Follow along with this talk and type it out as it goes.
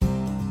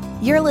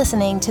You're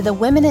listening to the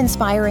Women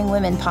Inspiring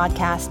Women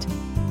podcast.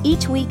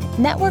 Each week,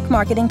 network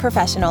marketing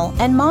professional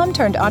and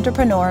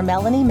mom-turned-entrepreneur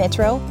Melanie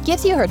Mitro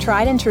gives you her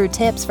tried and true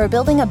tips for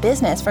building a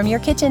business from your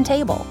kitchen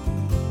table.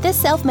 This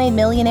self-made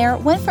millionaire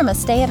went from a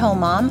stay-at-home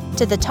mom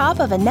to the top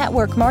of a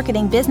network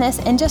marketing business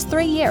in just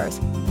 3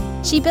 years.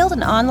 She built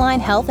an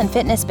online health and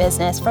fitness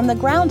business from the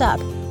ground up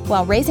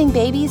while raising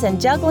babies and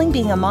juggling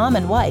being a mom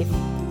and wife.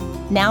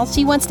 Now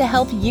she wants to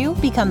help you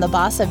become the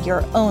boss of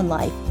your own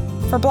life.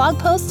 For blog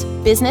posts,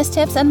 business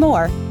tips, and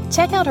more,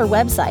 check out her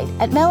website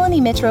at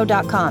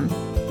melaniemitro.com.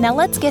 Now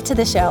let's get to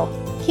the show.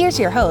 Here's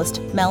your host,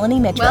 Melanie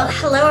Mitro. Well,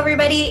 hello,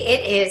 everybody.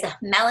 It is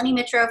Melanie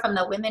Mitro from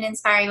the Women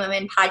Inspiring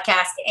Women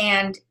podcast.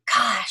 And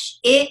gosh,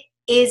 it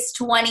is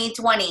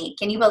 2020.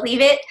 Can you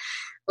believe it?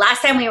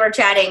 Last time we were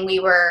chatting, we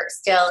were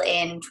still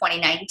in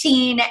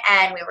 2019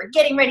 and we were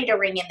getting ready to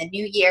ring in the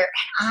new year.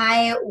 And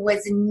I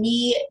was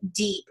knee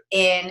deep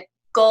in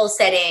goal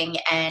setting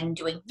and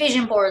doing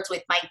vision boards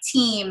with my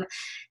team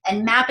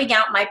and mapping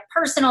out my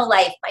personal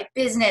life, my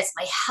business,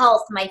 my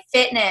health, my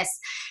fitness,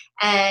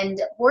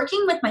 and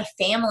working with my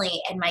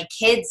family and my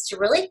kids to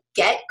really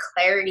get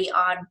clarity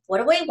on what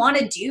do I want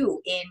to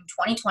do in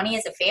 2020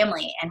 as a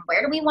family and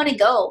where do we want to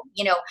go,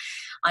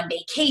 on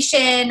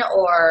vacation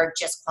or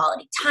just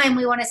quality time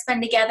we want to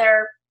spend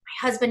together.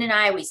 My husband and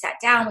I, we sat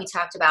down, we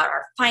talked about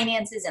our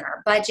finances and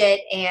our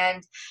budget,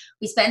 and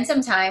we spent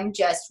some time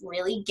just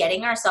really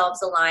getting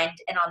ourselves aligned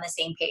and on the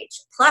same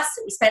page. Plus,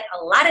 we spent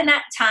a lot of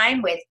that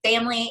time with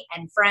family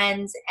and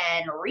friends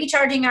and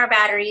recharging our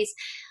batteries.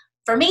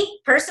 For me,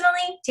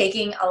 personally,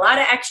 taking a lot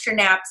of extra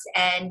naps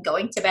and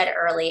going to bed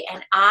early.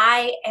 And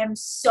I am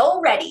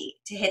so ready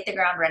to hit the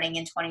ground running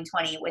in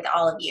 2020 with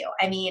all of you.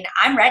 I mean,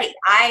 I'm ready.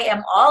 I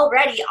am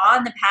already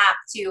on the path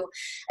to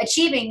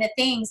achieving the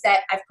things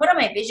that I've put on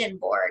my vision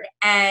board.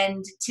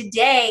 And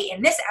today,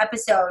 in this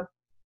episode,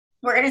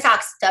 we're going to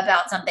talk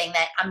about something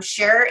that I'm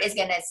sure is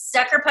going to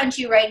sucker punch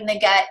you right in the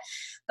gut.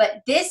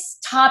 But this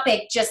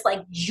topic just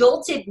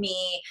jolted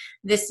me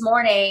this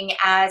morning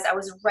as I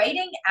was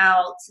writing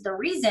out the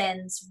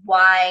reasons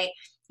why,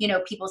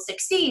 people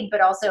succeed,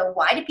 but also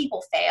why do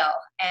people fail?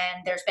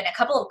 And there's been a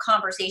couple of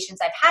conversations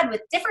I've had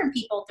with different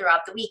people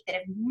throughout the week that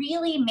have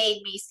really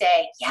made me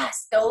say,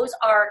 yes, those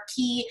are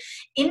key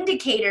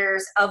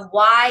indicators of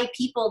why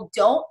people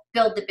don't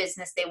build the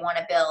business they want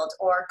to build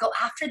or go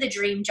after the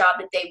dream job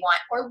that they want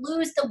or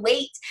lose the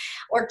weight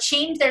or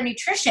change their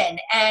nutrition.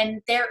 And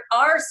there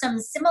are some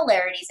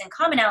similarities and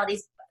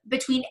commonalities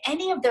between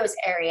any of those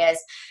areas.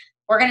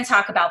 We're going to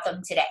talk about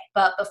them today.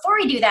 But before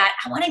we do that,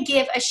 I want to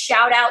give a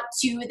shout out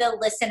to the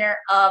listener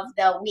of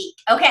the week.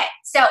 Okay,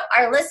 so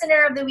our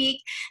listener of the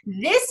week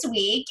this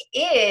week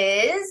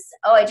is,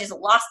 I just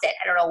lost it.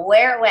 I don't know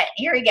where it went.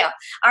 Here we go.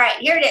 All right,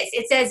 here it is.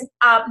 It says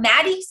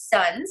Maddie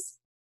Sons.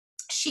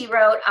 She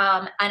wrote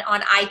on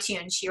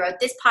iTunes, she wrote,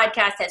 "This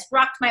podcast has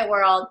rocked my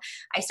world.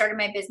 I started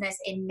my business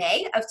in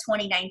May of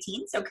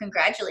 2019, so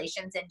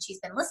congratulations." And she's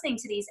been listening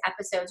to these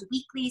episodes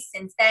weekly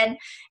since then.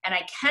 And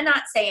I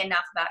cannot say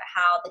enough about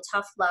how the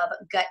tough love,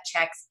 gut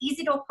checks,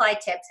 easy to apply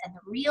tips, and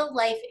the real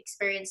life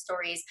experience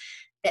stories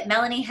that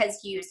Melanie has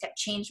used have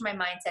changed my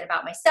mindset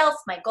about myself,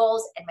 my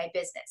goals, and my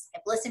business.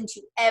 I've listened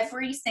to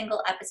every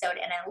single episode,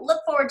 and I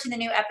look forward to the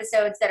new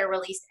episodes that are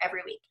released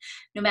every week.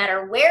 No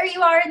matter where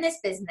you are in this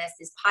business,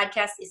 this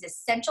podcast is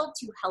essential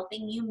to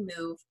helping you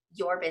move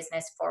your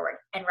business forward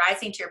and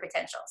rising to your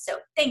potential. So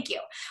thank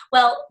you.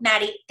 Well,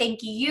 Maddie,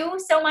 thank you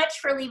so much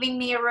for leaving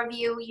me a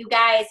review. You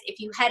guys, if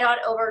you head on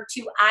over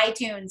to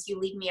iTunes, you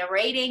leave me a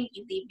rating,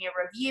 you leave me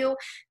a review,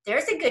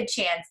 there's a good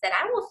chance that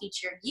I will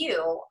feature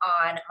you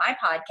on my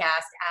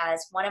podcast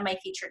as one of my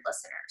featured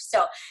listeners.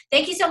 So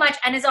thank you so much.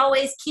 And as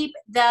always, keep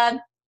the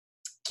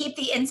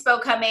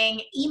inspo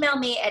coming. Email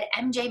me at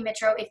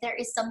mjmitro if there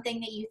is something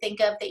that you think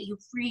of that you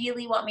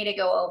really want me to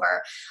go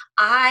over.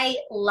 I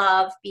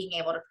love being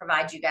able to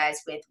provide you guys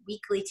with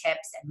weekly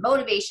tips and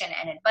motivation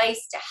and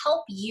advice to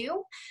help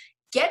you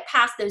get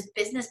past those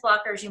business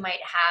blockers you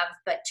might have,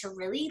 but to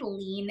really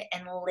lean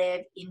and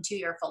live into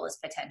your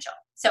fullest potential.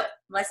 So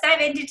let's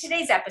dive into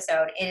today's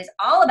episode. It is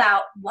all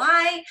about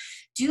why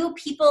do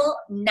people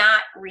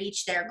not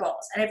reach their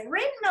goals? And I've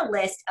written a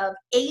list of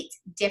 8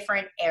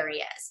 different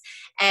areas.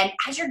 And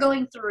as you're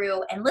going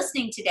through and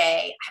listening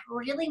today, I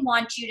really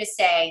want you to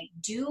say,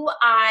 do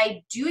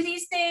I do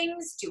these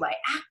things? Do I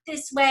act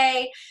this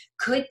way?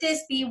 Could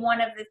this be one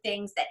of the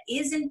things that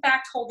is in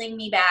fact holding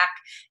me back?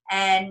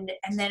 And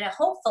then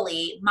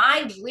hopefully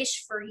my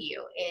wish for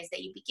you is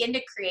that you begin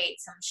to create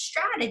some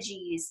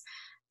strategies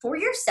for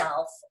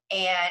yourself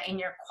and in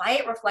your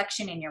quiet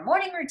reflection in your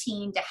morning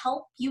routine to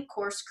help you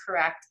course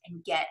correct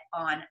and get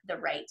on the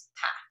right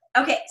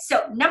path. Okay,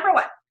 so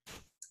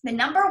the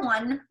number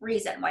one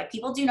reason why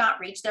people do not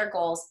reach their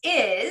goals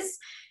is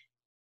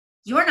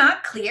you're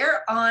not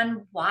clear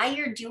on why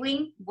you're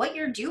doing what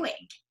you're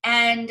doing.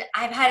 And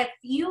I've had a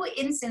few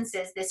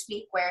instances this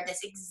week where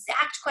this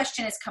exact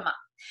question has come up.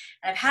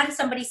 And I've had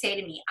somebody say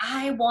to me,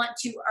 I want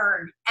to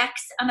earn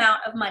X amount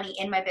of money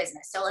in my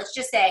business. So let's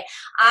just say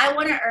I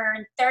want to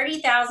earn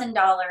 $30,000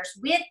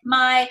 with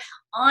my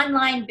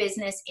online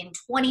business in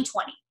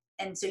 2020.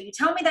 And so you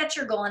tell me that's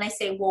your goal, and I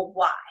say, well,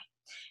 why?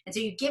 And so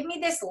you give me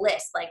this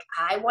list, like,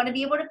 I want to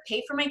be able to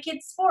pay for my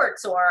kids'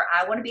 sports, or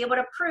I want to be able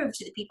to prove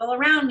to the people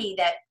around me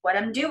that what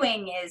I'm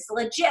doing is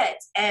legit.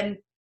 And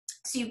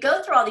so you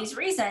go through all these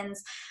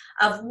reasons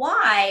of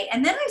why,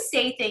 and then I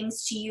say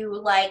things to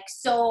you like,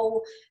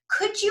 so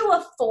could you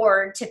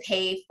afford to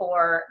pay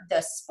for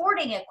the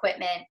sporting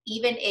equipment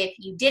even if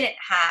you didn't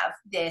have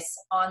this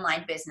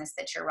online business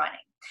that you're running?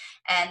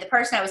 And the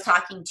person I was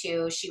talking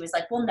to, she was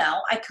like, well,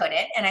 no, I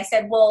couldn't. And I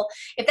said, well,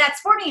 if that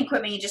sporting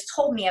equipment you just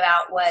told me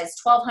about was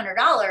 $1,200,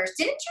 didn't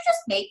you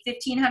just make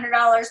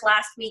 $1,500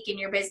 last week in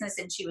your business?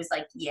 And she was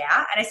like,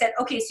 yeah. And I said,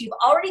 okay, so you've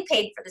already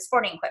paid for the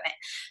sporting equipment.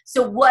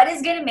 So what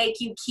is going to make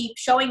you keep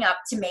showing up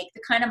to make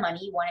the kind of money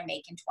you want to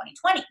make in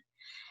 2020?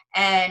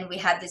 And we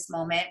had this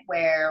moment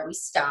where we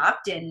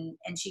stopped, and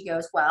she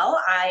goes,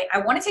 well, I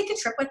want to take a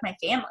trip with my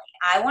family.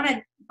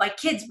 My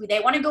kids, they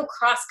want to go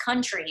cross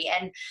country,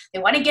 and they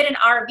want to get an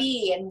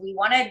RV, and we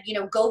want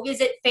to, go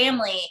visit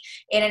family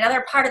in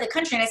another part of the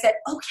country. And I said,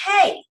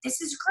 okay,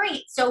 this is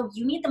great. So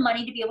you need the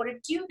money to be able to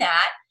do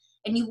that.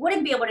 And you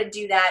wouldn't be able to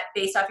do that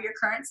based off your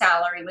current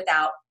salary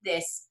without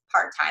this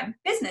part-time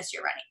business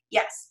you're running.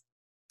 Yes.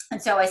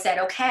 And so I said,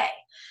 okay,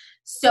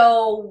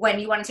 so when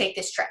you want to take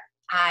this trip,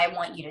 I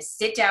want you to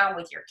sit down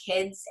with your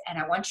kids, and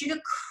I want you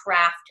to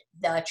craft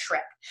the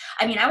trip.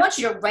 I want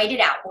you to write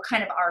it out. What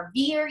kind of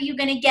RV are you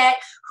going to get?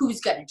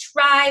 Who's going to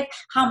drive?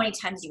 How many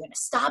times are you going to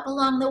stop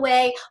along the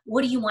way?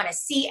 What do you want to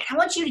see? And I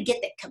want you to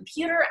get the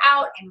computer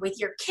out, and with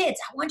your kids,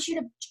 I want you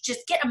to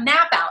just get a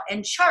map out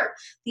and chart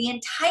the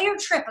entire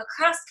trip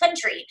across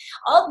country.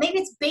 Maybe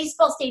it's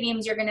baseball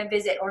stadiums you're going to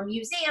visit, or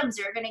museums,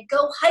 or you're going to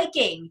go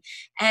hiking.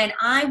 And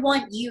I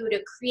want you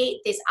to create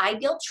this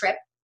ideal trip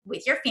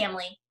with your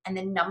family, and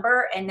the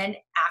number, and then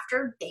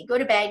after they go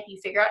to bed, you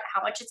figure out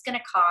how much it's going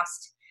to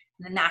cost,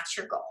 and then that's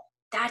your goal.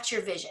 That's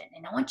your vision.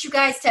 And I want you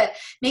guys to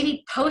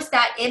maybe post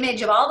that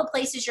image of all the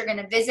places you're going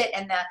to visit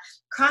and the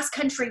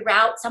cross-country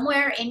route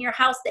somewhere in your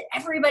house that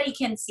everybody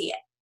can see it.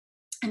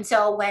 And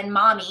so when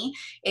mommy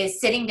is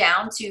sitting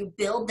down to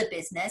build the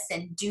business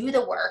and do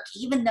the work,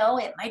 even though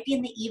it might be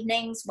in the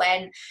evenings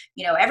when,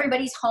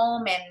 everybody's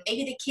home and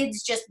maybe the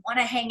kids just want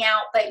to hang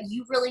out, but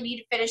you really need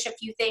to finish a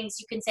few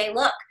things, you can say,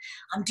 look,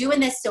 I'm doing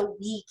this so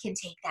we can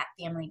take that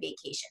family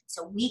vacation,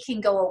 so we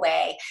can go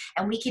away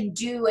and we can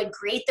do and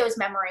create those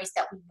memories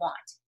that we want.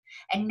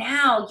 And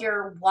now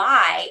your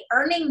why,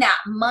 earning that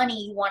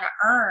money you want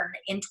to earn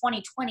in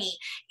 2020,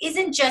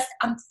 isn't just,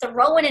 I'm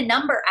throwing a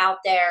number out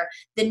there.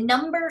 The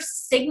number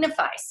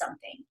signifies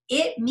something.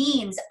 It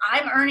means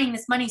I'm earning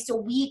this money so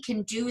we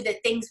can do the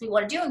things we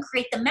want to do and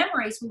create the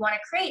memories we want to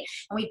create.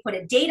 And we put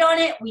a date on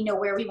it. We know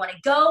where we want to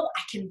go.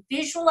 I can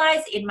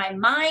visualize in my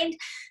mind.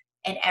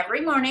 And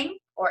every morning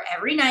or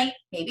every night,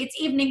 maybe it's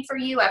evening for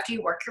you after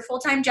you work your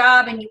full-time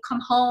job and you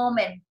come home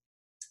and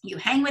you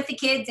hang with the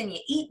kids and you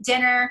eat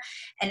dinner,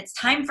 and it's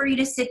time for you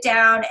to sit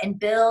down and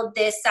build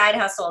this side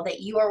hustle that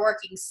you are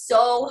working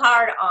so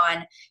hard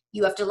on.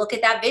 You have to look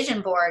at that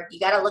vision board. You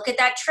got to look at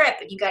that trip,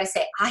 and you got to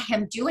say, I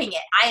am doing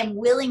it. I am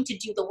willing to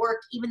do the work,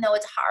 even though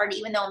it's hard,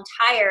 even though I'm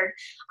tired.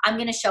 I'm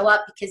going to show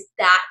up because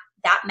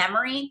that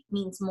memory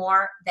means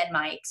more than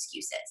my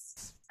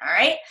excuses. All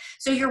right.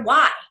 So your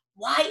why.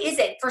 Why is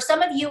it? For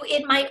some of you,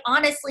 it might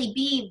honestly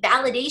be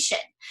validation.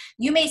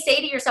 You may say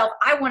to yourself,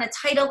 I want a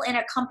title in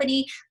a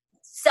company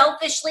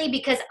selfishly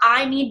because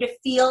I need to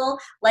feel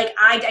like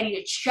I need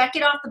to check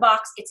it off the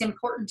box. It's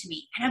important to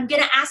me. And I'm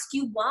going to ask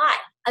you why.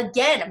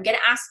 Again, I'm going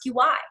to ask you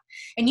why.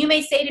 And you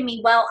may say to me,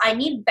 well, I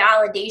need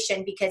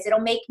validation because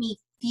it'll make me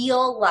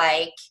feel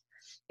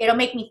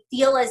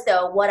as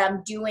though what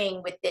I'm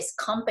doing with this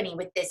company,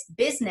 with this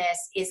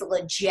business is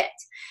legit.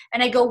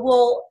 And I go,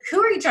 well,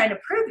 who are you trying to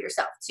prove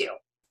yourself to?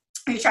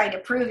 Are you trying to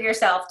prove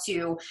yourself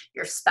to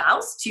your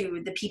spouse,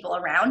 to the people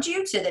around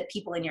you, to the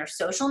people in your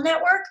social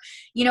network?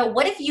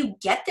 What if you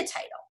get the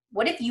title?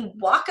 What if you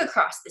walk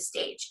across the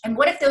stage? And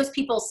what if those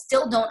people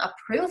still don't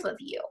approve of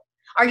you?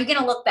 Are you going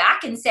to look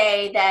back and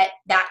say that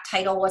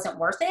title wasn't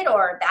worth it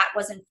or that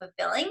wasn't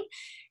fulfilling?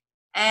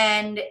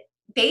 And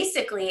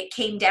basically it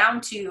came down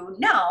to,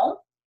 no,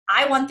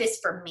 I want this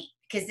for me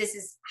because this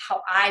is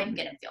how I'm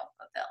going to feel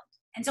fulfilled.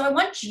 And so I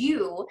want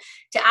you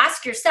to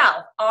ask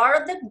yourself,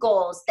 are the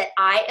goals that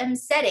I am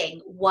setting,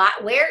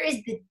 where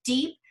is the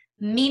deep,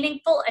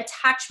 meaningful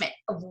attachment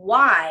of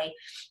why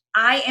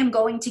I am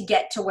going to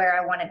get to where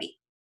I want to be?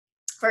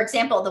 For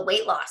example, the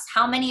weight loss.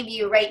 How many of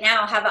you right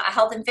now have a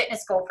health and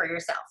fitness goal for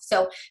yourself?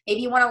 So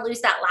maybe you want to lose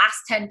that last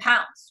 10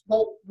 pounds.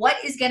 Well, what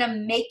is going to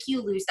make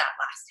you lose that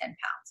last 10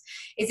 pounds?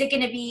 Is it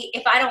going to be,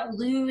 if I don't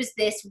lose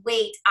this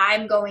weight,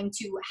 I'm going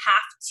to have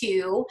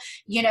to,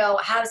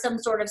 have some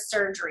sort of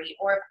surgery?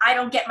 Or if I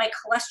don't get my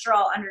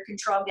cholesterol under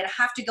control, I'm going to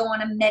have to go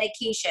on a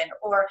medication.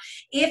 Or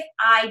if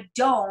I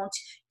don't,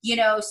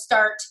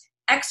 start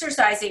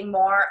exercising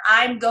more,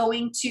 I'm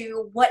going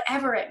to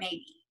whatever it may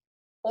be.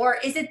 Or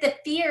is it the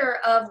fear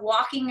of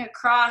walking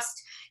across,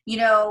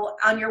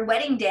 on your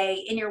wedding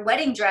day in your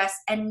wedding dress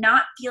and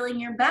not feeling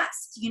your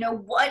best?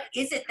 What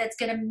is it that's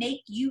going to make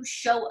you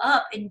show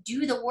up and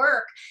do the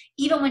work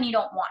even when you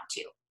don't want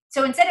to?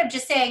 So instead of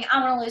just saying,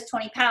 I want to lose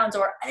 20 pounds,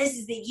 or this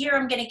is the year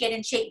I'm going to get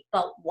in shape,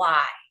 but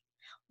why?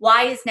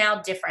 Why is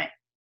now different?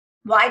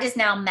 Why does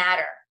now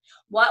matter?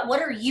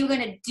 What are you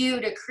going to do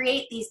to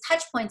create these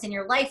touch points in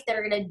your life that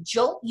are going to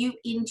jolt you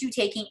into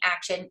taking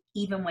action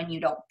even when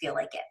you don't feel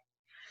like it?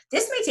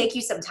 This may take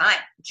you some time.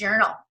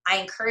 Journal. I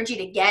encourage you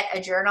to get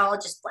a journal,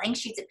 just blank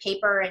sheets of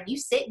paper, and you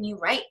sit and you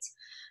write.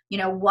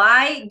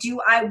 Why do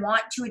I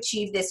want to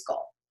achieve this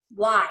goal?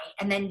 Why?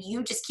 And then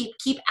you just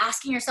keep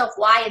asking yourself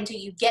why until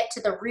you get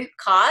to the root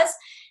cause,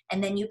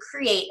 and then you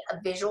create a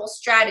visual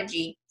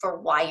strategy for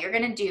why you're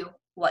going to do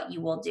what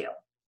you will do.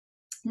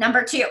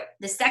 Number 2,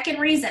 the second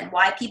reason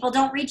why people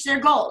don't reach their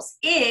goals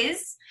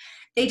is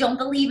they don't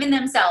believe in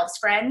themselves,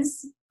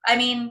 friends. I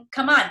mean,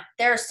 come on.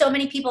 There are so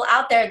many people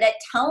out there that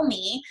tell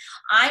me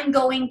I'm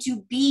going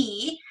to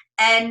be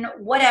and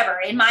whatever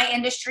in my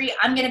industry,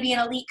 I'm going to be an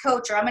elite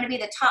coach, or I'm going to be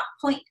the top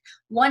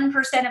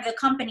 0.1% of the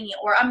company,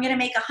 or I'm going to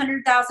make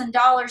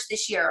 $100,000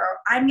 this year, or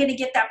I'm going to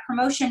get that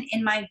promotion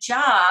in my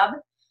job.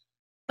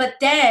 But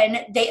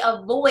then they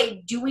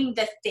avoid doing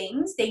the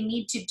things they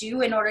need to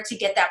do in order to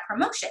get that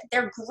promotion.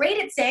 They're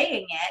great at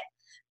saying it,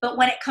 but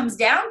when it comes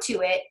down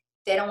to it,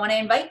 they don't want to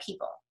invite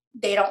people.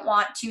 They don't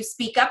want to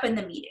speak up in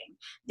the meeting.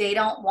 They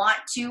don't want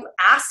to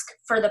ask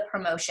for the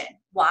promotion.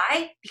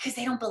 Why? Because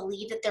they don't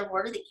believe that they're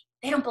worthy.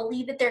 They don't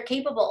believe that they're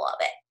capable of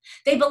it.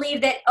 They believe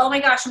that, oh my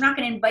gosh, I'm not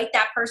going to invite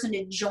that person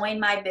to join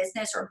my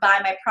business or buy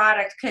my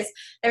product because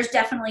there's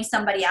definitely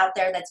somebody out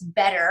there that's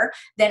better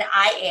than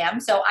I am,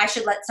 so I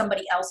should let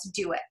somebody else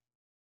do it.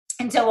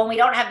 And so when we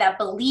don't have that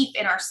belief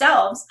in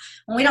ourselves,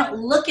 when we don't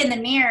look in the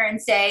mirror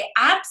and say,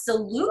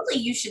 absolutely,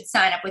 you should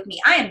sign up with me.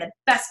 I am the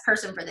best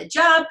person for the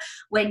job.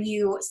 When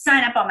you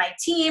sign up on my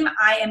team,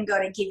 I am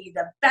going to give you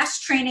the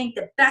best training,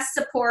 the best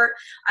support.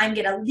 I'm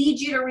going to lead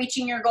you to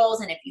reaching your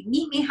goals. And if you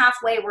meet me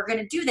halfway, we're going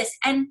to do this.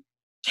 And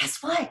guess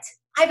what?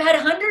 I've had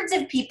hundreds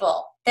of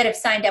people that have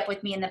signed up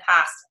with me in the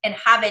past and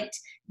haven't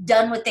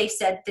done what they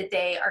said that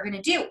they are going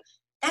to do.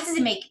 That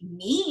doesn't make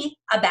me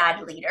a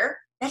bad leader.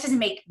 That doesn't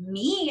make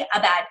me a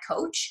bad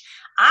coach.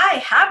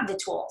 I have the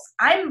tools.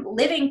 I'm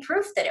living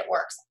proof that it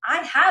works.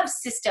 I have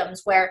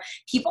systems where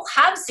people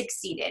have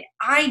succeeded.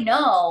 I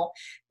know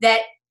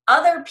that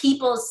other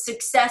people's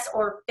success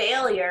or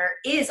failure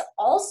is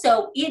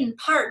also in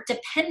part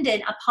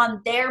dependent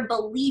upon their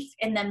belief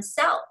in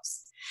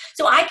themselves.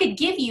 So I could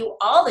give you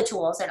all the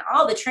tools and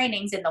all the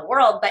trainings in the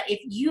world, but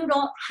if you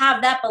don't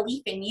have that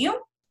belief in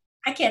you,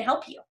 I can't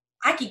help you.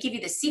 I could give you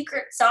the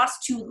secret sauce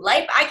to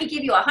life. I could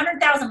give you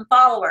 100,000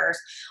 followers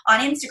on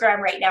Instagram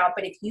right now,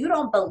 but if you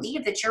don't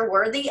believe that you're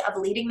worthy of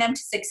leading them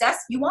to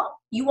success, you won't.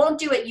 You won't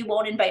do it. You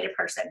won't invite a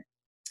person.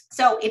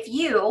 So if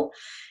you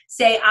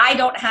say, I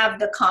don't have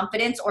the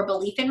confidence or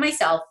belief in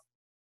myself,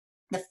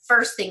 the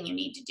first thing you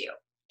need to do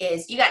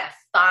is you got to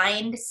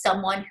find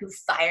someone who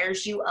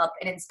fires you up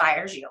and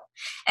inspires you.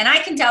 And I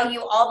can tell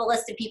you all the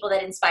list of people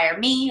that inspire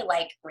me,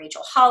 like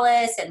Rachel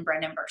Hollis and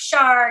Brendon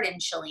Burchard and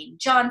Chalene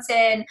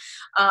Johnson.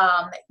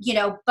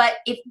 But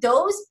if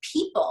those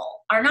people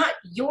are not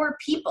your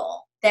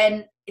people,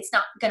 then it's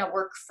not going to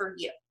work for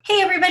you.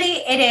 Hey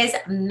everybody, it is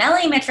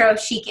Melanie Mitro,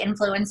 Chic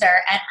Influencer,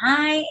 and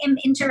I am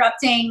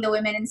interrupting the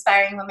Women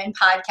Inspiring Women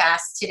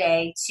podcast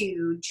today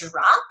to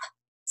drop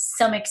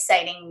some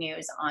exciting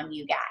news on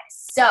you guys.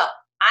 So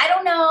I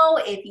don't know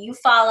if you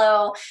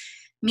follow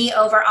me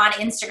over on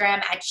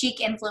Instagram at Chic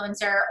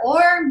Influencer,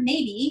 or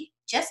maybe,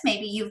 just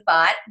maybe, you've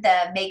bought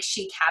the Make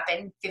Chic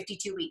Happen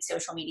 52-week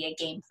social media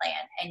game plan,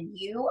 and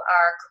you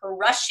are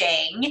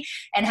crushing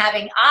and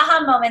having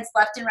aha moments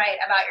left and right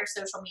about your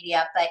social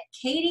media. But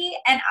Katie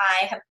and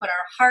I have put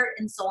our heart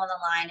and soul on the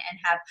line and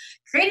have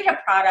created a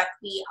product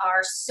we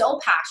are so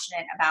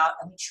passionate about,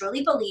 and we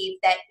truly believe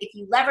that if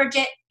you leverage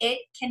it, it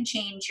can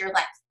change your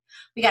life.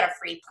 We got a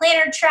free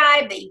planner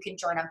tribe that you can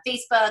join on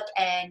Facebook,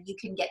 and you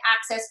can get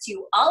access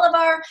to all of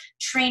our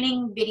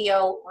training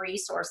video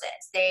resources.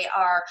 They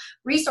are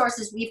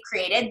resources we've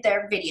created.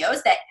 They're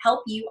videos that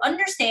help you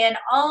understand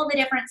all the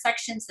different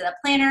sections of the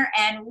planner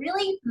and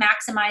really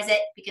maximize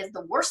it, because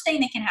the worst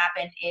thing that can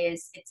happen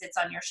is it sits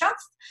on your shelf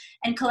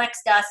and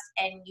collects dust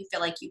and you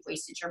feel like you've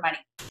wasted your money.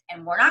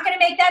 And we're not going to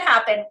make that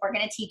happen. We're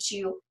going to teach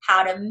you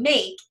how to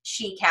make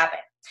chic happen.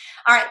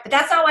 All right, but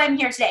that's not why I'm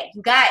here today.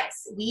 You guys,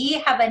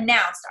 we have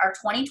announced our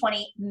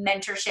 2020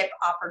 mentorship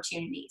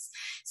opportunities.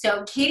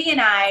 So Katie and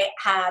I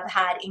have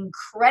had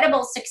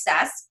incredible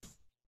success.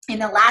 In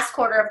the last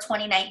quarter of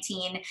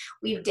 2019,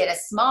 we did a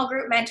small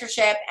group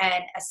mentorship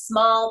and a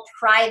small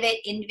private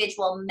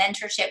individual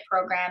mentorship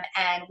program.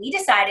 And we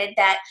decided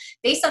that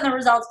based on the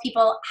results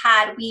people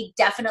had, we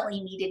definitely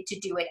needed to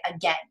do it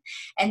again.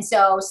 And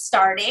so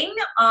starting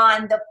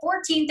on the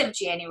 14th of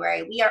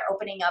January, we are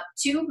opening up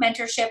 2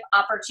 mentorship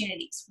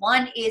opportunities.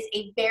 One is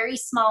a very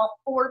small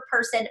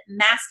 4-person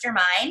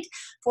mastermind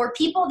for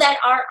people that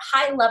are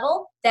high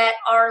level that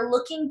are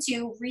looking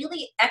to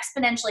really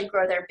exponentially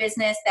grow their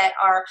business, that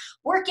are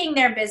working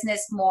their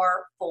business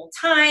more full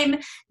time,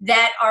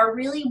 that are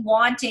really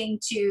wanting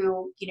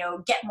to,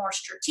 get more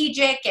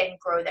strategic and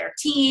grow their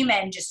team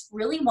and just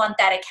really want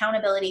that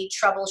accountability,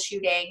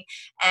 troubleshooting,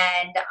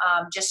 and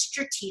just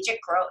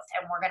strategic growth.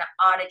 And we're going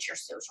to audit your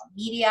social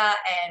media,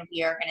 and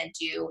we are going to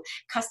do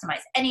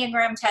customized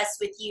Enneagram tests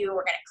with you.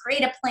 We're going to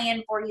create a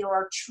plan for you.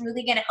 We're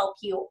truly going to help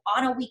you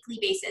on a weekly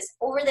basis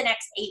over the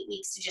next 8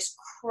 weeks to just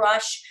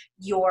crush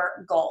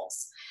your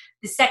goals.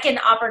 The second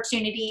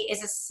opportunity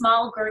is a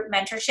small group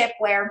mentorship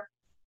where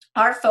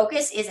our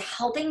focus is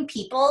helping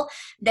people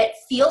that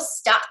feel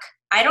stuck.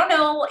 I don't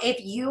know if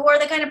you are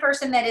the kind of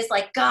person that is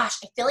like, gosh,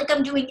 I feel like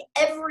I'm doing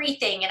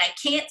everything and I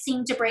can't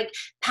seem to break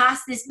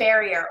past this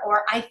barrier,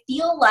 or I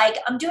feel like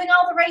I'm doing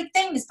all the right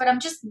things, but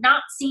I'm just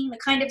not seeing the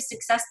kind of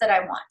success that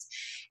I want.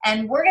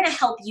 And we're going to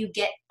help you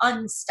get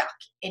unstuck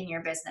in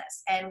your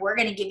business. And we're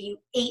going to give you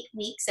 8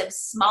 weeks of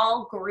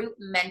small group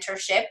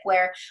mentorship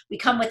where we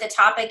come with a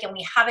topic and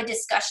we have a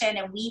discussion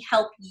and we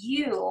help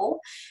you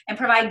and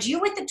provide you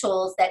with the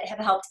tools that have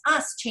helped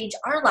us change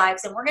our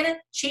lives. And we're going to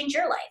change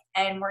your life.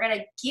 And we're going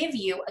to give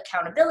you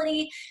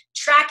accountability,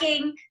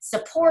 tracking,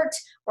 support.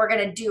 We're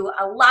going to do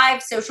a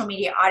live social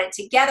media audit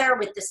together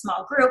with the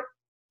small group,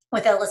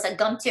 with Alyssa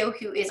Gumto,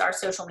 who is our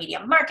social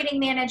media marketing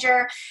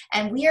manager.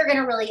 And we are going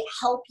to really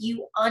help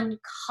you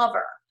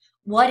uncover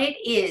what it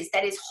is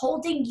that is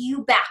holding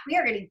you back. We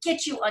are going to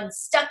get you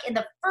unstuck in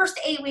the first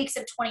 8 weeks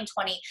of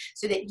 2020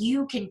 so that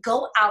you can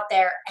go out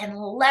there and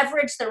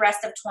leverage the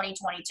rest of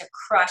 2020 to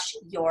crush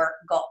your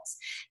goals.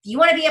 If you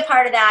want to be a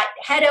part of that,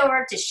 head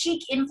over to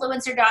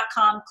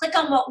chicinfluencer.com, click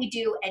on what we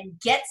do, and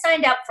get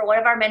signed up for one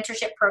of our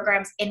mentorship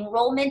programs.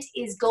 Enrollment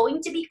is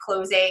going to be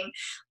closing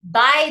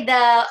by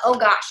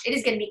it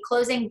is going to be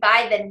closing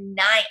by the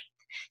 9th.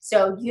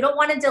 So you don't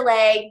want to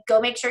delay.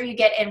 Go make sure you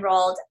get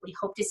enrolled. We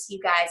hope to see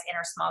you guys in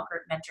our small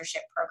group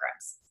mentorship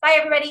programs. Bye,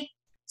 everybody.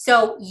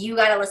 So you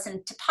got to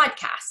listen to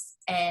podcasts,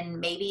 and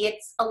maybe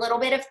it's a little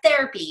bit of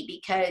therapy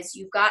because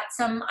you've got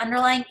some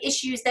underlying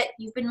issues that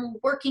you've been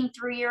working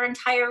through your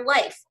entire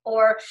life,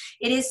 or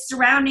it is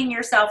surrounding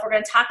yourself. We're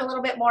going to talk a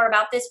little bit more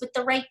about this with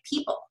the right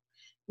people.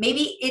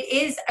 Maybe it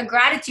is a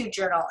gratitude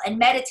journal and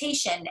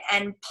meditation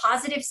and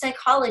positive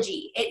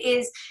psychology. It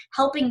is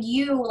helping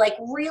you, like,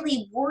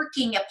 really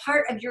working a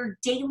part of your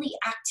daily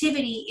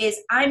activity is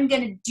I'm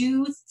going to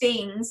do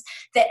things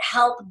that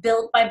help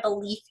build my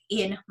belief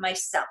in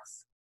myself.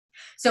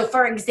 So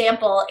for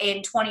example,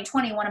 in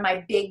 2020, one of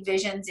my big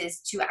visions is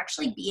to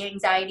actually be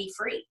anxiety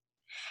free.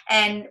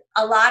 And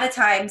a lot of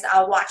times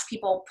I'll watch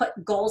people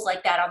put goals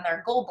like that on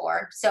their goal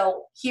board.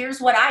 So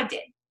here's what I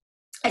did.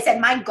 I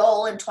said my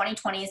goal in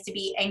 2020 is to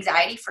be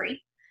anxiety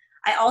free.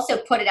 I also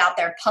put it out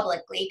there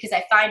publicly because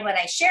I find when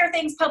I share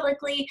things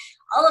publicly,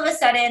 all of a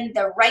sudden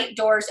the right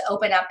doors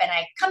open up and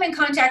I come in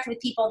contact with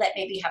people that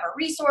maybe have a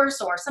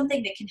resource or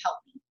something that can help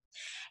me.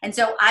 And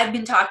so I've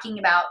been talking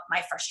about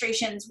my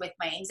frustrations with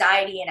my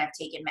anxiety, and I've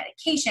taken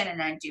medication,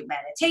 and I do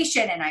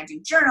meditation, and I do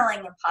journaling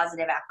and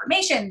positive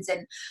affirmations,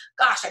 and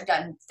gosh, I've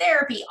done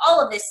therapy, all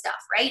of this stuff,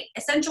 right?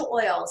 Essential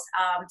oils,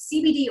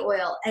 CBD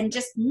oil, and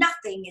just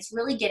nothing is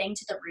really getting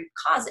to the root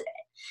cause of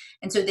it.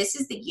 And so this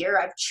is the year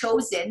I've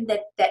chosen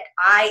that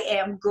I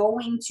am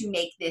going to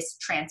make this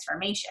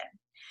transformation.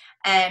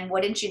 And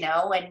wouldn't you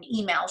know, an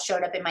email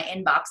showed up in my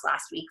inbox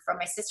last week from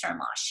my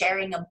sister-in-law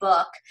sharing a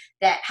book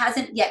that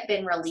hasn't yet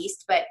been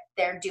released, but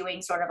they're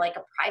doing sort of like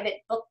a private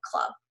book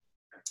club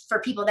for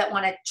people that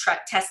want to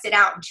test it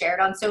out and share it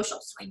on social.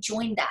 So I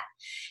joined that.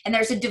 And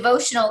there's a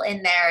devotional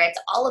in there.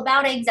 It's all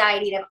about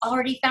anxiety. And I've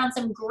already found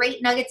some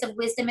great nuggets of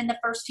wisdom in the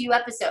first few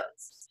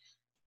episodes.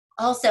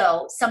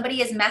 Also, somebody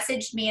has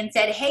messaged me and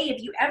said, hey, have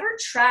you ever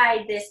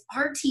tried this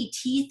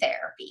RTT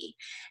therapy?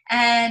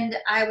 And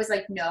I was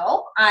like,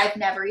 no, I've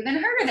never even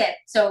heard of it.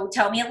 So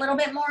tell me a little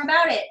bit more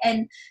about it.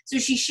 And so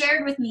she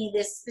shared with me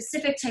this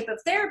specific type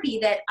of therapy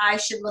that I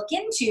should look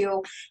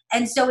into.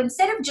 And so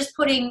instead of just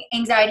putting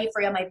anxiety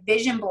free on my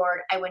vision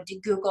board, I went to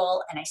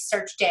Google and I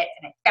searched it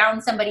and I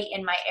found somebody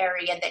in my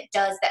area that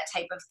does that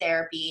type of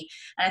therapy.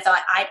 And I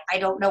thought, I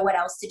don't know what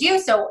else to do.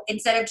 So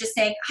instead of just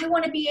saying, I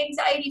want to be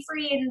anxiety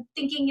free and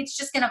thinking it's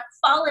just going to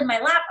fall in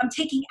my lap, I'm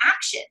taking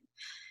action.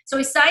 So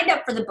I signed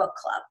up for the book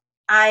club.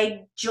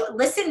 I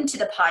listened to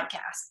the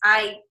podcast.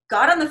 I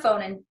got on the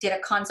phone and did a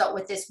consult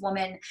with this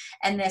woman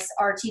and this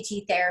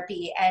RTT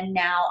therapy. And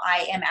now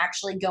I am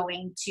actually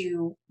going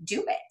to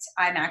do it.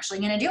 I'm actually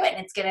going to do it.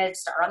 And it's going to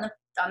start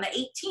on the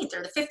 18th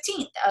or the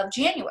 15th of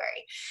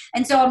January.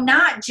 And so I'm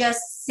not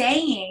just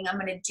saying I'm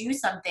going to do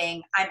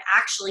something. I'm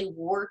actually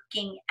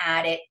working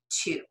at it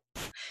too.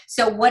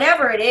 So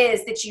whatever it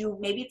is that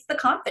maybe it's the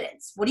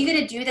confidence. What are you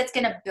going to do that's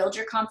going to build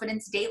your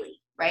confidence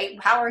daily, right?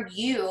 How are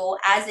you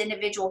as an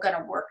individual going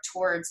to work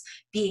towards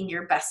being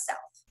your best self?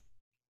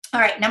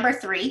 All right, number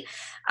 3,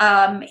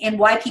 and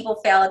why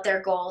people fail at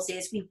their goals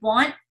is we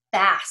want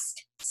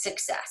fast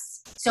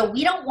success. So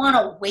we don't want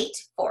to wait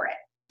for it.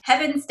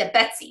 heavens to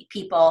Betsy,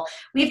 people.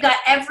 We've got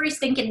every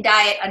stinking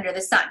diet under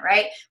the sun,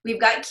 right? We've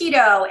got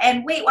keto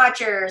and Weight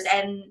Watchers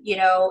and,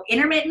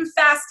 intermittent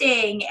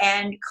fasting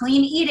and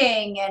clean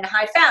eating and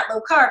high fat,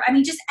 low carb. I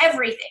mean, just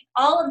everything,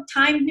 all of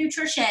timed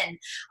nutrition,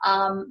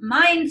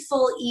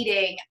 mindful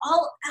eating,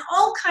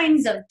 all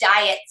kinds of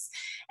diets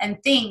and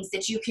things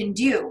that you can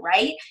do,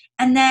 right?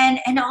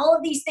 And all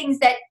of these things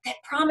that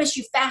promise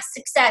you fast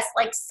success,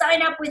 like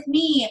sign up with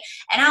me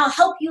and I'll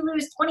help you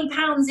lose 20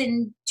 pounds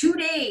in 2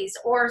 days,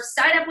 or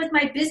sign up with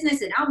my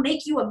business and I'll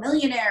make you a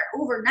millionaire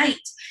overnight.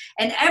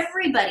 And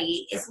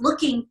everybody is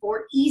looking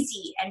for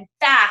easy and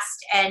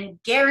fast and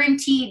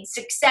guaranteed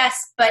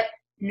success, but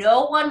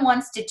no one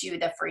wants to do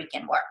the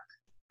freaking work.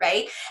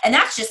 Right? And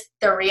that's just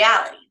the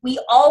reality. We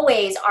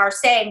always are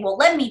saying, well,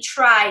 let me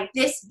try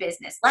this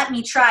business. Let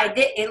me try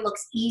this. It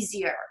looks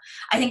easier.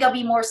 I think I'll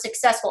be more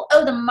successful.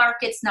 Oh, the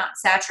market's not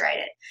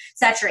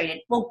saturated.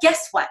 Well,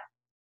 guess what?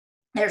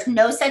 There's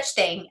no such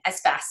thing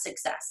as fast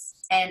success.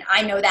 And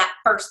I know that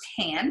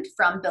firsthand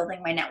from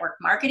building my network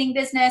marketing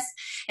business.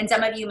 And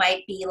some of you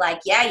might be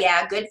like,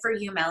 yeah, good for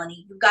you,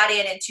 Melanie. You got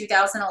in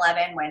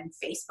 2011 when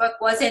Facebook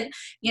wasn't,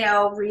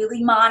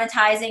 really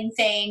monetizing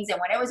things, and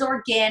when it was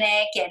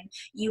organic, and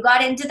you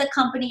got into the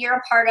company you're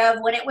a part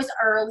of when it was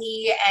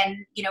early and,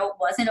 it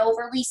wasn't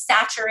overly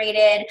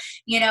saturated,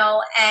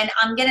 and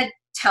I'm going to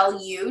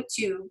tell you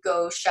to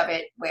go shove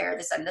it where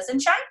the sun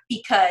doesn't shine,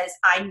 because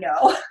I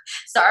know,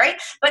 sorry,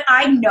 but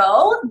I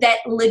know that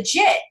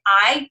legit,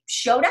 I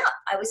showed up.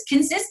 I was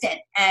consistent,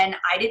 and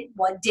I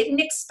didn't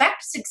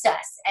expect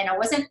success, and I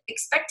wasn't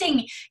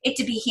expecting it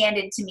to be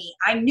handed to me.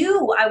 I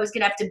knew I was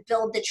going to have to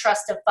build the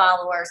trust of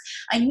followers.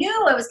 I knew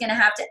I was going to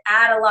have to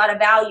add a lot of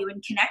value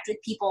and connect with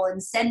people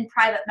and send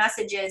private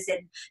messages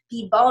and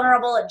be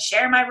vulnerable and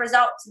share my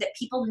results so that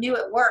people knew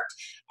it worked.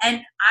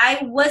 And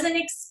I wasn't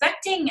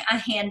expecting a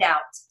handout.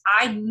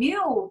 I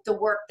knew the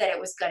work that it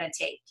was going to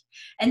take.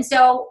 And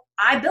so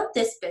I built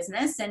this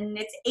business, and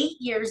it's 8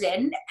 years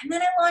in, and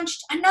then I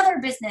launched another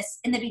business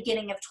in the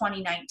beginning of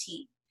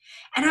 2019.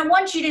 And I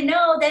want you to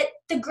know that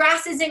the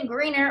grass isn't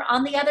greener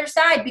on the other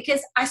side,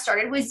 because I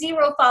started with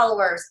 0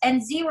 followers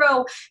and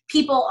 0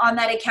 people on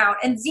that account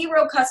and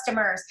 0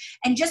 customers.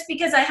 And just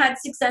because I had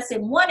success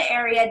in one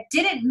area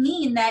didn't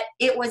mean that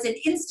it was an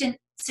instant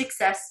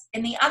success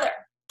in the other.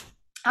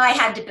 I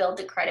had to build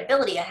the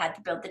credibility. I had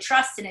to build the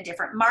trust in a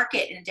different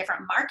market, in a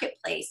different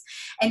marketplace,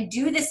 and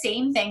do the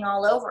same thing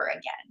all over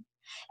again.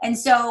 And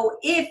so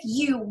if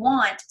you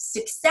want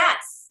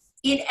success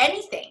in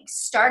anything,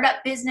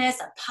 startup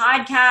business, a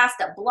podcast,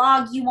 a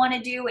blog you want to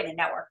do, in a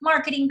network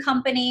marketing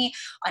company,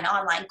 an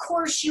online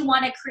course you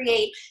want to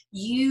create,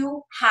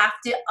 you have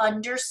to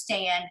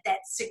understand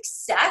that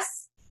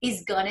success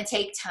is going to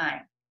take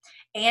time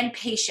and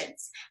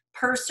patience,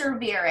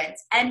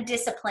 perseverance and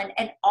discipline,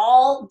 and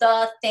all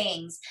the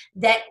things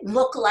that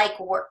look like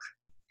work.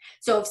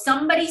 So if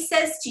somebody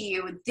says to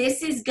you,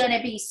 this is going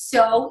to be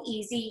so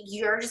easy,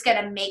 you're just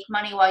going to make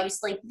money while you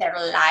sleep, they're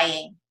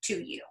lying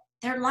to you.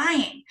 They're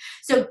lying.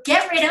 So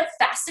get rid of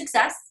fast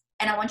success.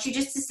 And I want you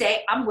just to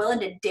say, I'm willing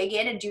to dig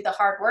in and do the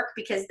hard work,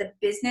 because the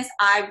business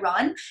I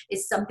run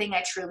is something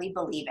I truly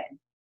believe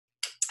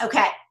in.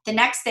 Okay. The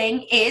next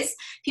thing is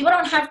people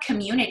don't have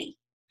community.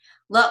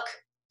 Look,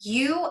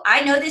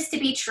 I know this to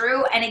be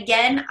true. And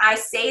again, I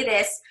say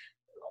this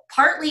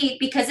partly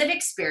because of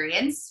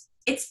experience.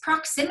 It's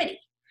proximity.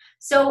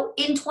 So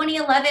in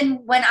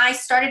 2011, when I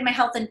started my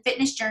health and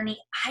fitness journey,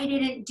 I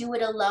didn't do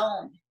it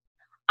alone.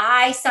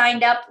 I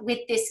signed up with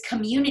this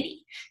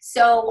community.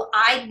 So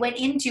I went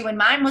into, and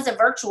mine was a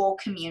virtual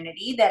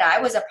community that I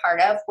was a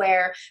part of,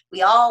 where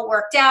we all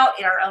worked out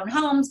in our own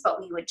homes, but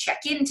we would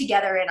check in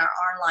together in our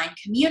online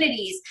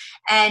communities.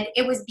 And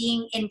it was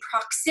being in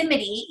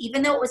proximity,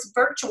 even though it was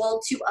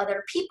virtual, to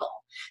other people.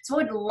 So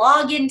I would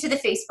log into the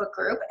Facebook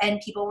group,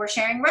 and people were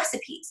sharing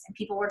recipes, and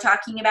people were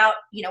talking about,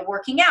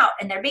 working out,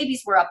 and their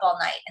babies were up all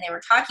night, and they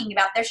were talking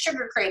about their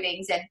sugar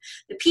cravings and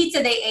the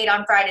pizza they ate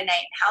on Friday night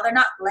and how they're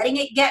not letting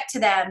it get to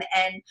them.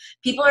 And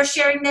people are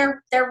sharing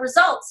their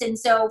results. And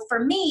so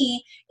for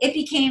me, it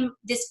became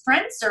this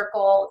friend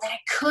circle that I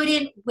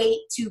couldn't wait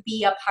to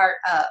be a part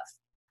of.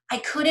 I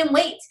couldn't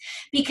wait,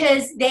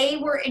 because they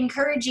were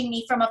encouraging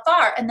me from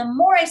afar. And the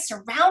more I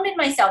surrounded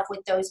myself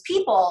with those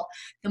people,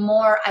 the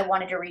more I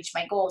wanted to reach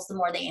my goals, the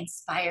more they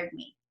inspired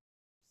me.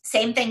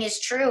 Same thing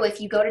is true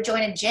if you go to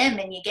join a gym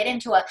and you get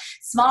into a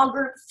small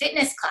group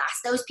fitness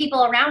class. Those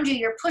people around you,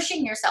 you're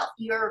pushing yourself.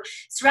 You're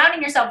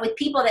surrounding yourself with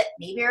people that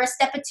maybe are a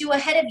step or two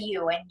ahead of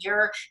you, and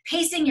you're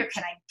pacing.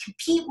 Can I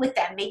compete with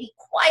them, maybe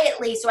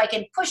quietly, so I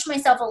can push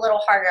myself a little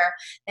harder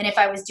than if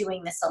I was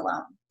doing this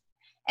alone?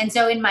 And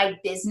so in my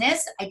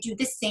business, I do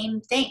the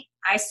same thing.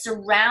 I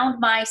surround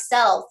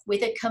myself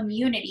with a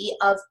community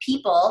of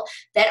people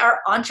that are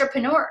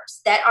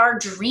entrepreneurs, that are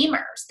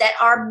dreamers, that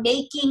are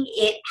making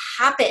it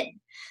happen,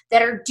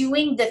 that are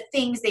doing the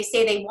things they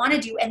say they want to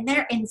do, and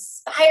they're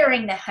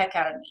inspiring the heck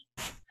out of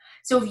me.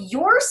 So if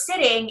you're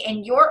sitting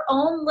in your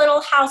own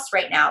little house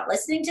right now,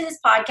 listening to this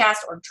podcast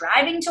or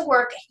driving to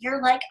work, and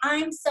you're like,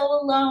 I'm so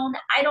alone,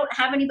 I don't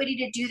have anybody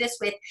to do this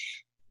with,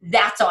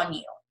 that's on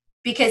you.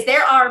 because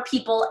there are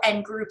people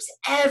and groups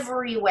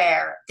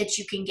everywhere that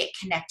you can get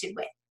connected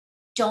with.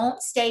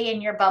 Don't stay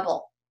in your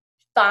bubble.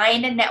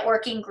 Find a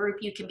networking group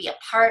you can be a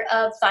part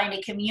of. Find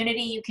a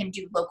community you can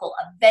do local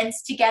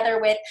events together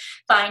with.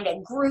 Find a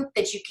group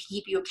that you can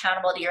keep you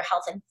accountable to your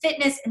health and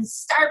fitness, and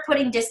start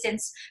putting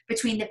distance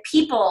between the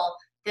people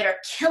that are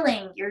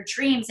killing your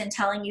dreams and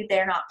telling you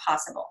they're not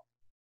possible.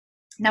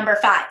 Number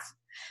 5,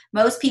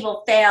 most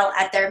people fail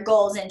at their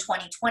goals in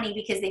 2020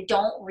 because they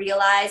don't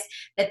realize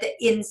that the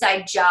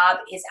inside job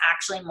is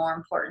actually more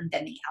important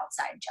than the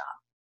outside job.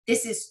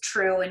 This is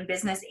true in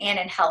business and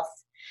in health.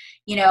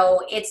 You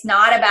know, it's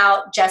not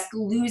about just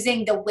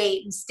losing the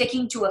weight and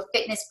sticking to a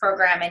fitness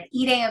program and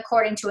eating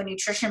according to a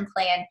nutrition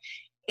plan.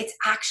 It's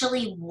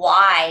actually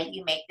why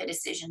you make the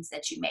decisions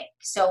that you make.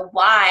 So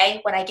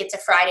why, when I get to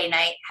Friday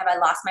night, have I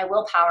lost my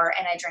willpower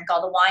and I drink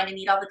all the wine and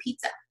eat all the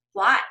pizza?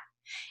 Why?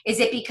 Is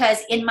it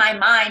because in my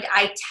mind,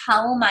 I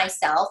tell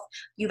myself,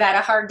 you've had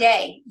a hard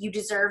day, you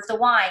deserve the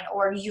wine,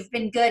 or you've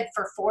been good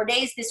for 4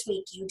 days this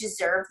week, you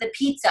deserve the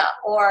pizza,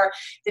 or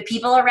the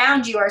people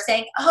around you are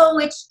saying, oh,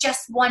 it's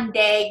just one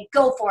day,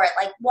 go for it.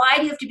 Like, why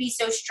do you have to be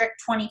so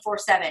strict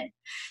 24/7?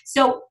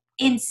 So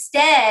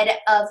instead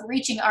of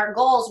reaching our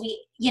goals,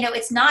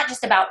 it's not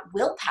just about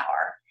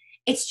willpower.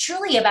 It's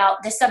truly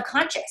about the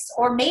subconscious.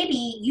 Or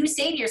maybe you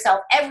say to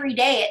yourself every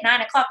day at 9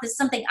 o'clock, this is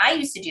something I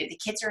used to do. The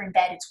kids are in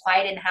bed. It's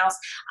quiet in the house.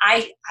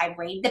 I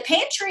raid the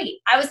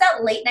pantry. I was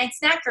that late night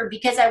snacker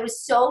because I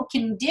was so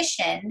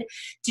conditioned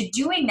to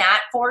doing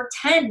that for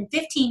 10,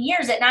 15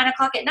 years at 9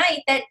 o'clock at night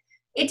that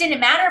it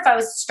didn't matter if I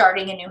was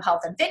starting a new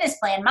health and fitness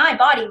plan. My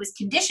body was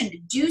conditioned to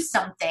do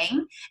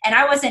something and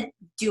I wasn't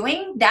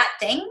doing that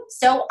thing.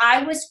 So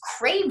I was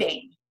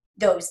craving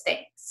those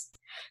things.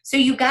 So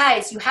you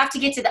guys, you have to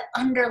get to the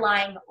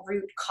underlying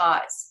root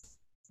cause.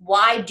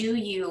 Why do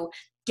you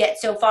get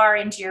so far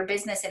into your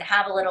business and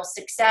have a little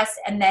success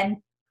and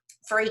then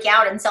freak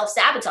out and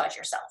self-sabotage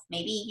yourself?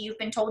 Maybe you've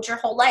been told your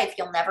whole life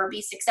you'll never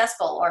be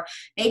successful, or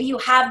maybe you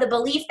have the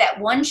belief that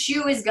one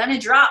shoe is going to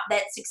drop,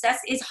 that success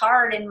is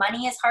hard and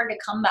money is hard to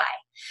come by.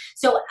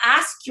 So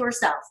ask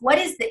yourself, what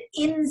is the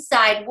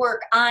inside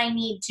work I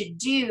need to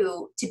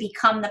do to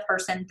become the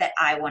person that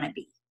I want to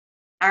be?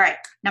 All right,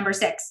 number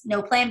 6,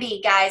 no plan B,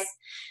 guys.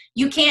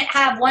 You can't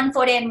have one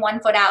foot in,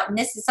 one foot out. And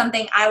this is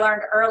something I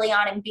learned early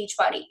on in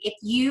Beachbody. If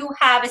you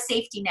have a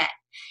safety net,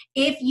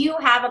 if you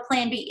have a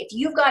plan B, if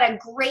you've got a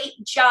great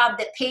job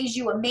that pays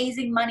you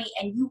amazing money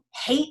and you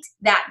hate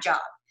that job,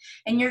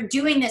 and you're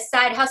doing this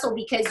side hustle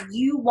because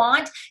you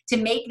want to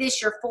make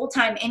this your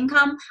full-time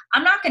income,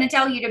 I'm not going to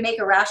tell you to make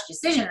a rash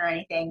decision or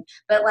anything,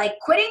 but like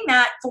quitting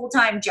that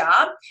full-time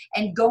job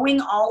and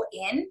going all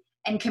in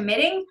and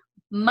committing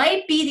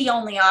might be the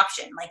only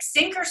option. Like,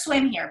 sink or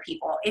swim here,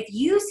 people. If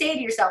you say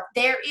to yourself,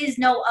 there is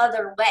no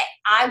other way,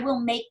 I will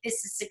make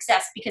this a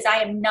success because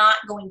I am not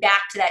going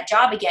back to that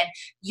job again,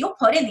 you'll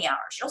put in the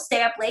hours. You'll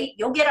stay up late.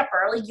 You'll get up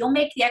early. You'll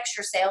make the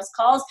extra sales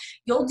calls.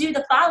 You'll do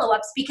the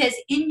follow-ups because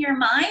in your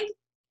mind,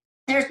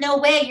 there's no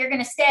way you're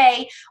going to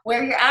stay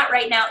where you're at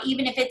right now,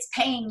 even if it's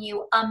paying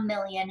you $1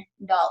 million.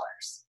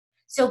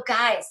 So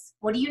guys,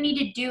 what do you need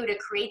to do to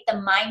create the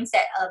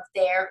mindset of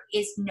there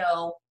is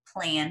no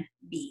plan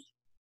B?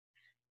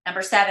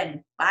 Number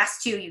 7,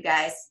 last 2, you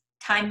guys,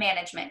 time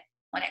management.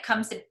 When it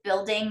comes to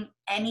building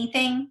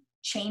anything,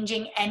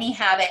 changing any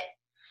habit,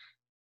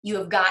 you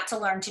have got to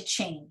learn to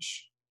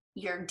change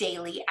your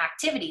daily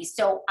activities.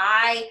 So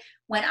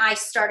when I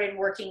started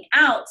working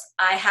out,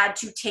 I had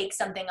to take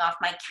something off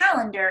my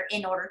calendar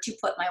in order to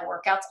put my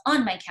workouts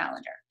on my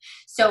calendar.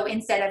 So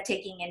instead of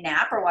taking a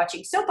nap or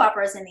watching soap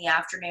operas in the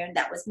afternoon,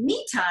 that was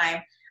me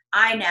time,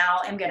 I now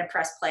am going to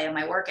press play on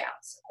my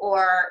workouts.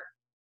 Or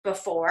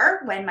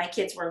before, when my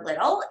kids were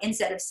little,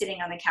 instead of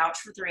sitting on the couch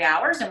for 3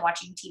 hours and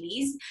watching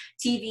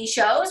TV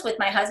shows with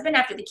my husband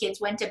after the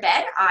kids went to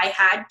bed, I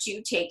had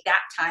to take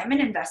that time and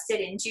invest it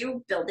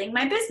into building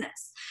my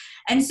business.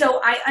 And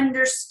so I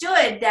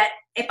understood that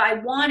if I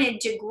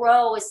wanted to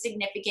grow a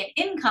significant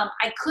income,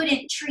 I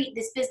couldn't treat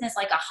this business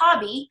like a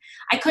hobby.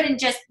 I couldn't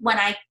just, when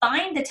I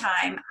find the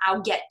time,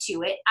 I'll get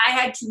to it. I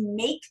had to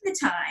make the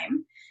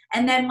time.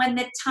 And then when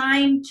the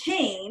time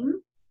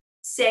came,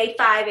 say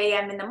 5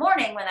 a.m. in the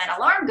morning, when that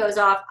alarm goes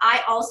off,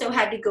 I also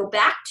had to go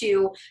back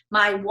to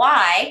my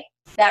why,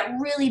 that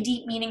really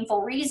deep,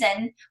 meaningful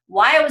reason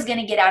why I was going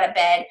to get out of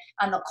bed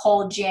on the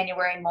cold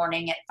January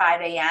morning at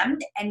 5 a.m.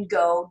 and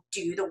go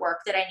do the work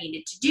that I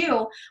needed to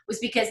do, was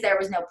because there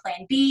was no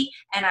plan B.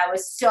 And I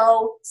was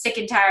so sick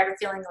and tired of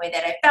feeling the way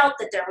that I felt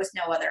that there was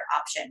no other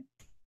option.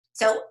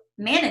 So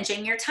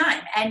managing your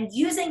time and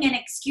using an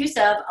excuse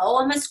of,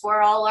 oh, I'm a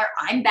squirrel, or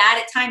I'm bad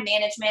at time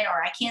management,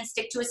 or I can't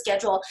stick to a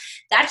schedule.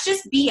 That's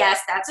just BS.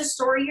 That's a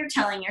story you're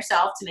telling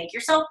yourself to make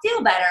yourself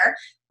feel better.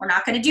 We're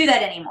not going to do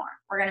that anymore.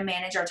 We're going to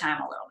manage our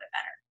time a little bit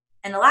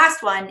better. And the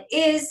last one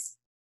is,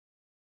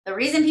 the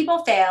reason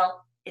people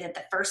fail is at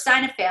the first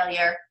sign of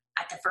failure,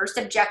 at the first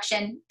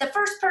objection, the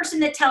first person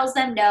that tells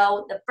them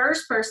no, the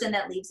first person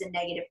that leaves a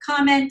negative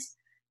comment,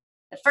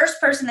 the first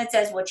person that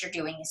says what you're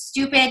doing is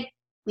stupid,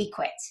 we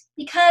quit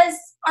because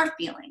our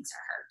feelings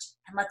are hurt.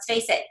 And let's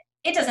face it,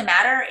 It doesn't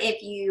matter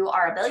if you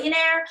are a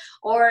billionaire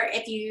or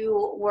if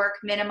you work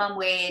minimum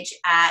wage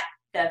at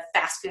the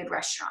fast food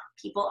restaurant.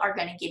 People are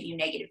going to give you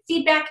negative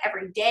feedback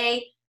every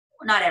day,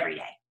 not every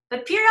day,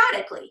 but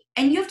periodically.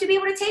 And you have to be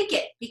able to take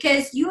it,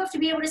 because you have to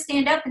be able to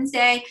stand up and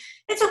say,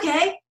 it's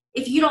okay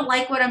if you don't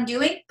like what I'm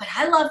doing, but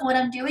I love what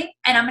I'm doing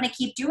and I'm going to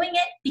keep doing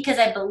it because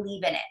I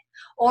believe in it.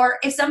 Or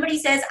if somebody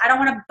says, I don't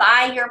want to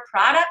buy your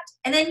product,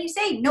 and then you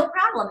say, no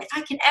problem. If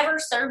I can ever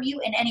serve you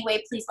in any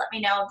way, please let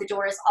me know. The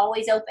door is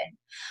always open.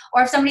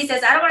 Or if somebody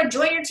says, I don't want to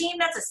join your team,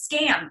 that's a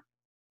scam.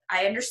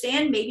 I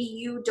understand maybe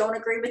you don't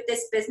agree with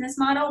this business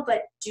model,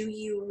 but do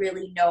you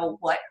really know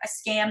what a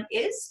scam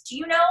is? Do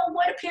you know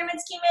what a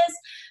pyramid scheme is?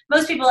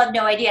 Most people have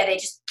no idea. They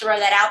just throw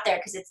that out there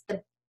because it's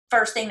the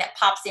first thing that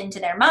pops into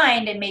their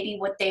mind and maybe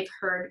what they've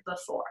heard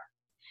before.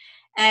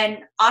 And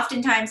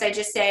oftentimes I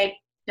just say,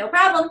 no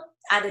problem.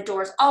 The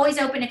door's always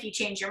open if you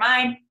change your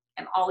mind.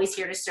 I'm always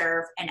here to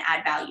serve and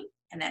add value.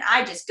 And then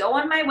I just go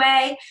on my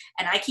way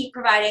and I keep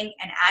providing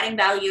and adding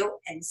value.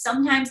 And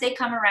sometimes they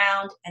come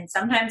around and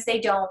sometimes they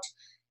don't.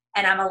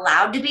 And I'm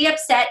allowed to be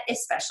upset,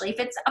 especially if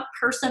it's a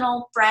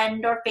personal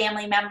friend or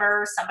family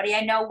member, somebody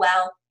I know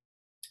well.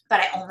 But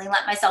I only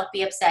let myself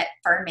be upset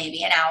for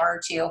maybe an hour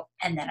or two,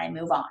 and then I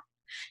move on.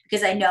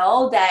 Because I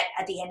know that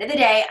at the end of the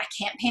day, I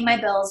can't pay my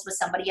bills with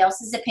somebody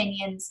else's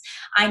opinions.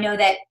 I know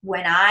that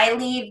when I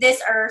leave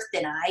this earth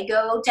and I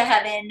go to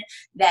heaven,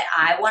 that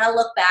I want to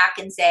look back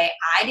and say,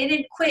 I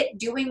didn't quit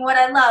doing what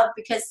I love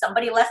because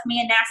somebody left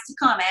me a nasty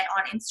comment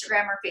on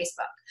Instagram or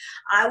Facebook.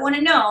 I want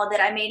to know that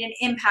I made an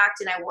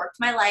impact and I worked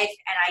my life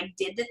and I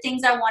did the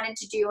things I wanted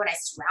to do and I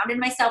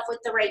surrounded myself with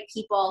the right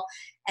people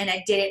and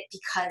I did it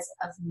because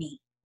of me.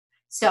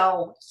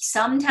 So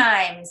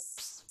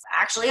sometimes,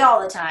 actually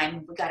all the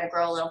time, we got to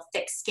grow a little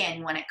thick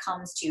skin when it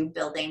comes to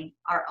building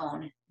our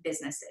own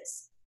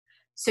businesses.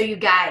 So you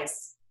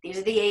guys, these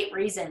are the 8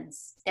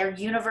 reasons. They're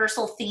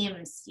universal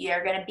themes.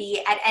 You're going to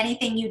be at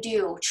anything you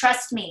do.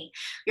 Trust me.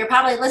 You're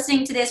probably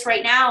listening to this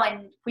right now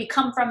and we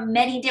come from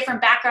many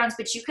different backgrounds,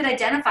 but you could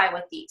identify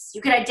with these.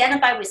 You could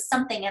identify with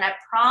something, and I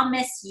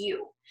promise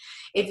you,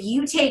 if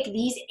you take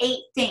these 8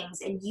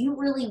 things and you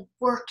really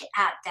work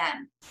at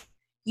them,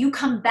 you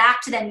come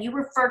back to them, you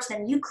refer to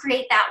them, you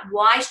create that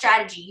why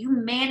strategy, you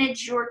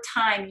manage your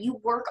time, you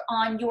work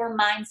on your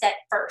mindset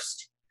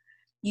first,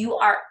 you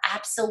are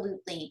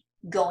absolutely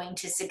going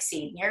to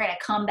succeed. You're going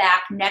to come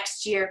back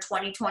next year,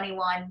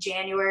 2021,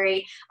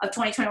 January of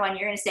 2021,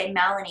 you're going to say,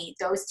 Melanie,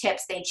 those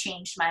tips, they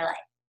changed my life.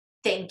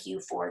 Thank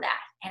you for that.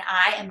 And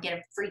I am going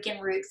to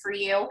freaking root for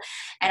you,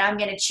 and I'm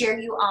going to cheer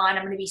you on.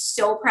 I'm going to be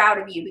so proud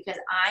of you because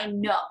I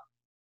know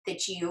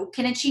that you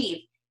can achieve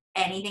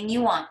anything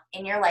you want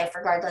in your life,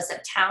 regardless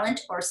of talent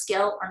or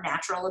skill or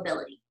natural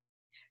ability.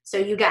 So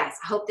you guys,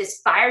 I hope this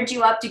fired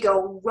you up to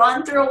go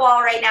run through a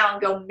wall right now and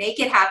go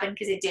make it happen,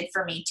 because it did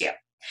for me too.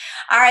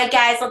 All right,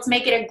 guys, let's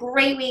make it a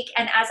great week.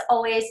 And as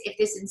always, if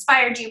this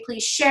inspired you,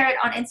 please share it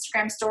on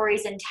Instagram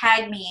stories and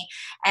tag me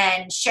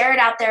and share it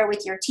out there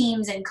with your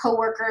teams and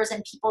coworkers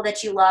and people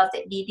that you love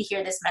that need to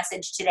hear this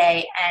message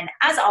today. And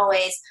as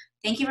always,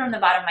 thank you from the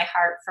bottom of my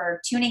heart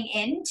for tuning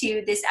in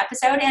to this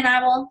episode, and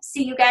I will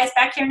see you guys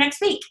back here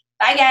next week.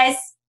 Bye, guys.